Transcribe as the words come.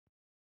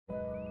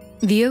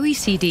The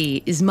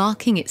OECD is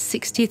marking its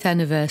 60th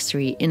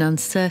anniversary in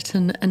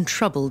uncertain and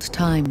troubled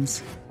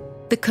times.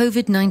 The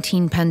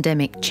COVID-19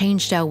 pandemic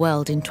changed our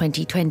world in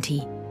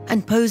 2020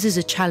 and poses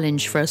a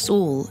challenge for us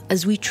all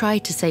as we try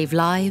to save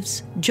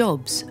lives,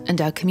 jobs, and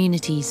our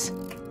communities.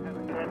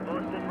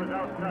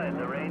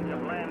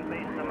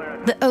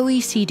 The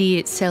OECD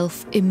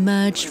itself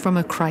emerged from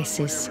a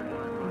crisis,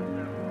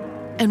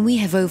 and we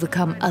have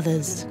overcome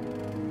others.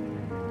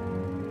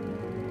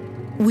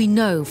 We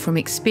know from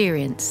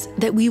experience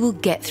that we will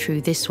get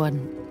through this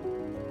one.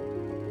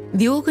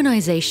 The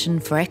Organization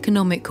for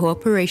Economic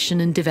Cooperation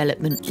and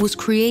Development was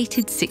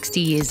created 60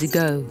 years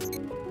ago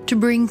to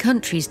bring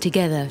countries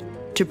together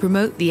to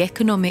promote the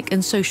economic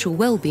and social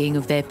well-being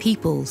of their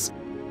peoples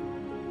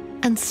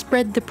and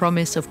spread the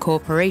promise of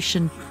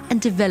cooperation and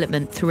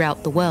development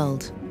throughout the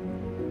world.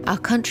 Our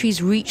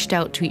countries reached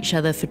out to each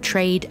other for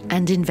trade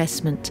and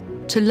investment,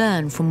 to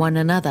learn from one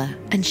another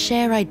and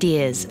share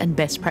ideas and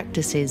best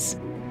practices.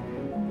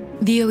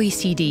 The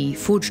OECD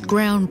forged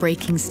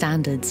groundbreaking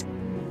standards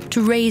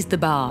to raise the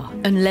bar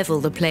and level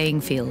the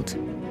playing field,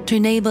 to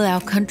enable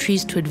our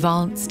countries to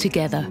advance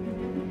together.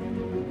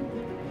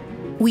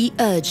 We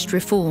urged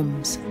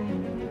reforms,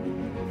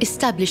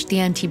 established the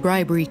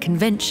Anti-Bribery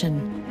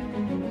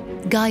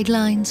Convention,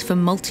 guidelines for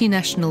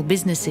multinational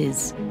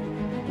businesses,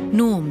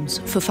 norms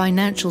for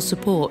financial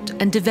support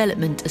and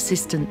development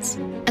assistance,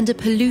 and a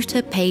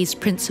polluter pays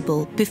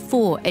principle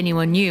before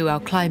anyone knew our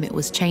climate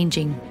was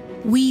changing.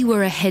 We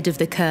were ahead of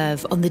the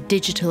curve on the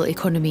digital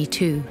economy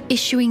too,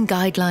 issuing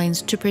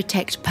guidelines to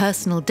protect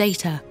personal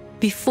data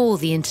before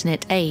the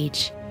internet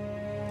age.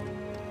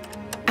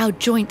 Our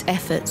joint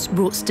efforts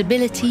brought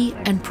stability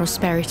and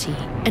prosperity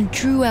and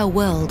drew our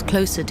world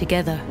closer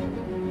together.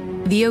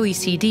 The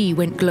OECD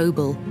went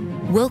global,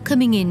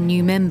 welcoming in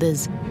new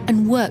members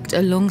and worked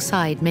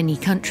alongside many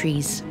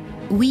countries.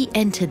 We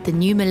entered the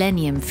new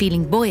millennium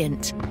feeling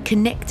buoyant,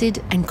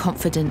 connected and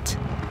confident.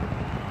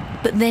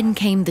 But then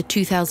came the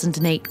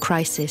 2008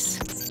 crisis.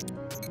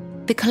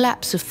 The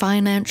collapse of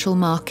financial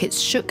markets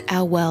shook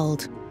our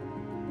world.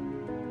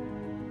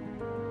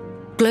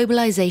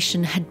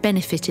 Globalization had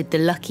benefited the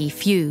lucky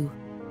few.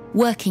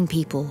 Working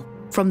people,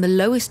 from the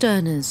lowest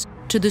earners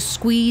to the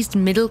squeezed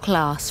middle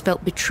class,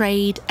 felt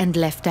betrayed and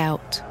left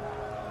out.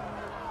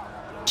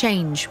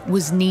 Change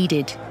was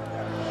needed.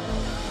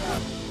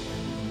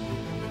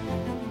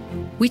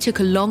 We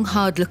took a long,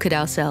 hard look at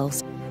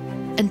ourselves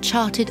and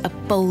charted a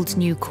bold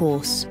new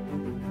course.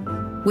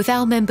 With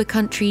our member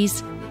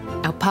countries,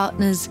 our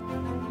partners,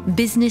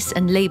 business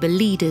and labour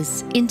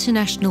leaders,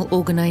 international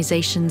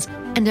organisations,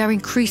 and our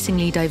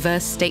increasingly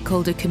diverse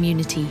stakeholder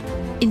community,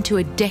 into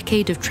a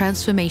decade of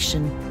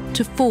transformation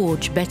to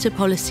forge better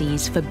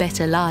policies for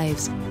better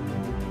lives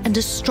and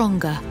a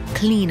stronger,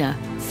 cleaner,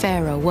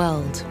 fairer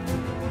world.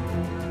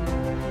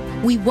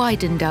 We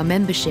widened our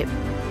membership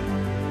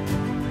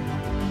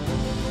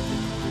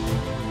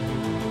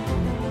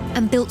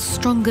and built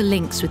stronger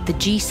links with the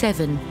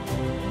G7,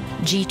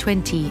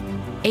 G20,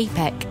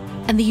 APEC,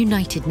 and the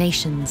United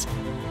Nations.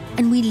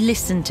 And we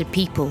listened to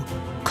people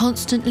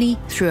constantly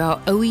through our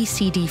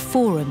OECD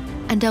Forum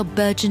and our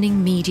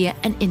burgeoning media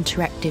and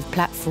interactive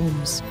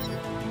platforms.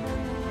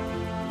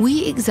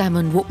 We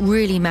examined what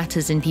really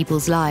matters in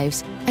people's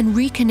lives and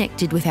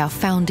reconnected with our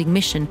founding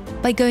mission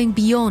by going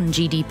beyond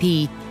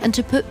GDP and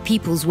to put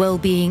people's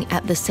well-being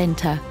at the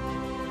centre.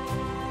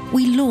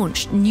 We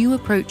launched new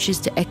approaches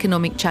to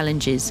economic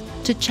challenges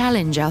to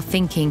challenge our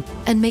thinking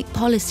and make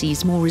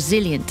policies more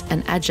resilient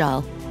and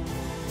agile.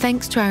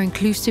 Thanks to our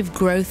inclusive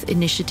growth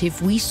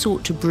initiative, we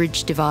sought to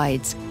bridge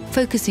divides,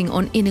 focusing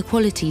on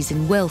inequalities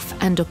in wealth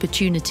and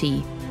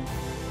opportunity,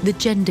 the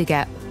gender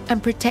gap,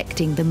 and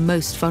protecting the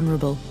most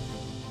vulnerable.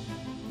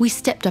 We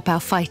stepped up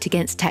our fight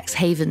against tax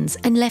havens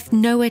and left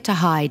nowhere to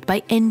hide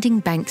by ending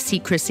bank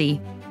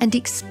secrecy and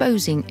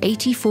exposing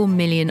 84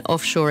 million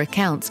offshore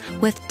accounts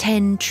worth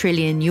 10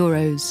 trillion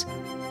euros.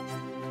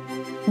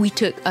 We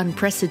took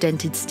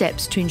unprecedented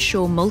steps to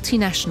ensure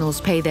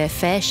multinationals pay their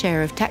fair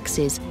share of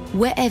taxes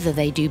wherever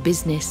they do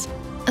business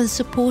and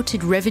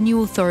supported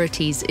revenue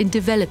authorities in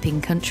developing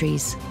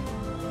countries.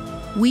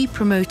 We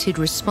promoted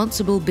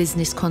responsible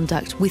business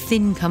conduct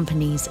within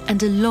companies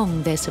and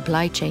along their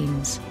supply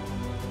chains.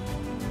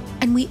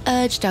 And we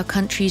urged our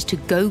countries to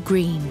go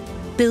green,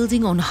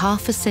 building on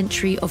half a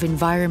century of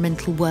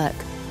environmental work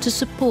to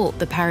support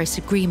the Paris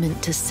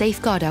Agreement to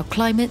safeguard our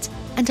climate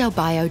and our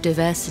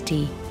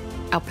biodiversity,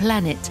 our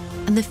planet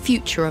and the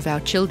future of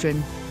our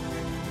children.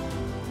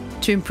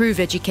 To improve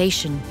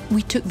education,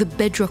 we took the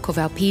bedrock of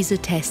our PISA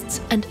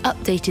tests and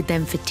updated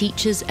them for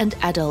teachers and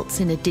adults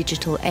in a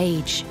digital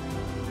age.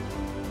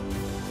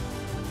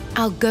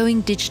 Our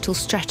Going Digital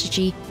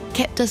strategy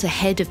kept us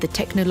ahead of the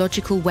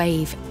technological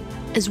wave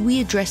as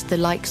we addressed the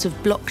likes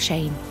of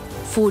blockchain,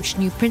 forged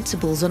new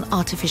principles on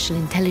artificial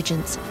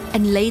intelligence,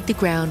 and laid the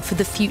ground for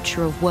the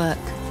future of work.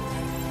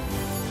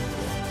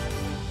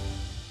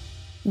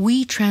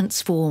 We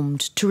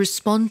transformed to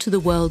respond to the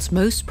world's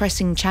most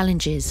pressing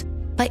challenges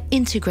by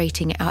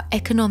integrating our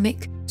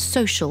economic,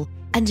 social,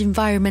 and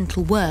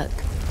environmental work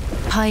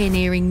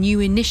pioneering new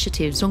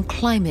initiatives on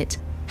climate,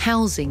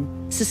 housing,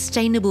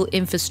 sustainable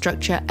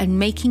infrastructure, and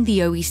making the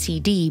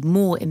OECD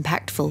more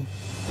impactful.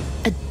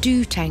 A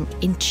do tank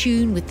in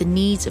tune with the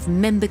needs of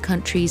member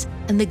countries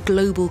and the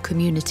global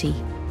community.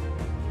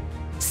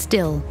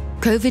 Still,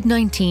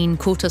 COVID-19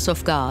 caught us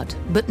off guard,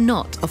 but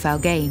not off our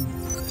game.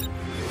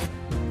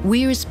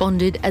 We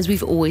responded as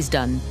we've always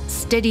done,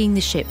 steadying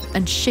the ship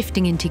and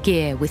shifting into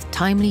gear with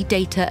timely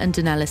data and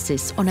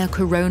analysis on our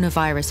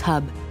coronavirus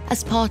hub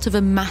as part of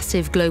a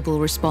massive global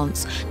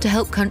response to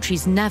help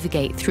countries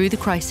navigate through the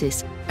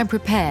crisis and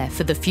prepare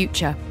for the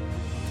future.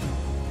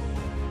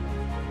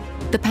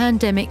 The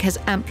pandemic has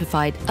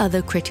amplified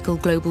other critical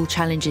global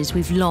challenges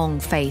we've long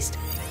faced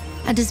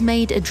and has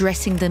made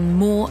addressing them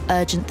more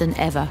urgent than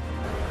ever.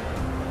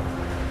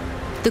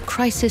 The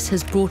crisis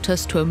has brought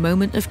us to a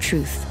moment of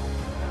truth.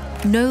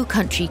 No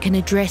country can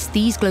address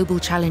these global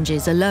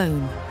challenges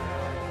alone.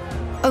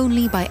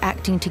 Only by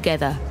acting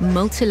together,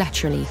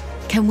 multilaterally,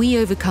 can we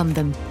overcome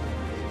them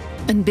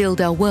and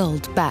build our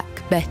world back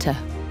better.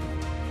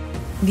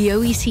 The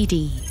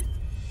OECD,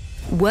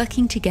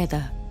 working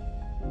together,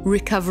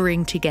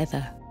 recovering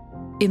together,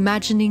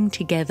 imagining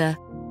together,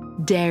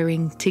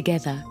 daring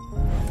together.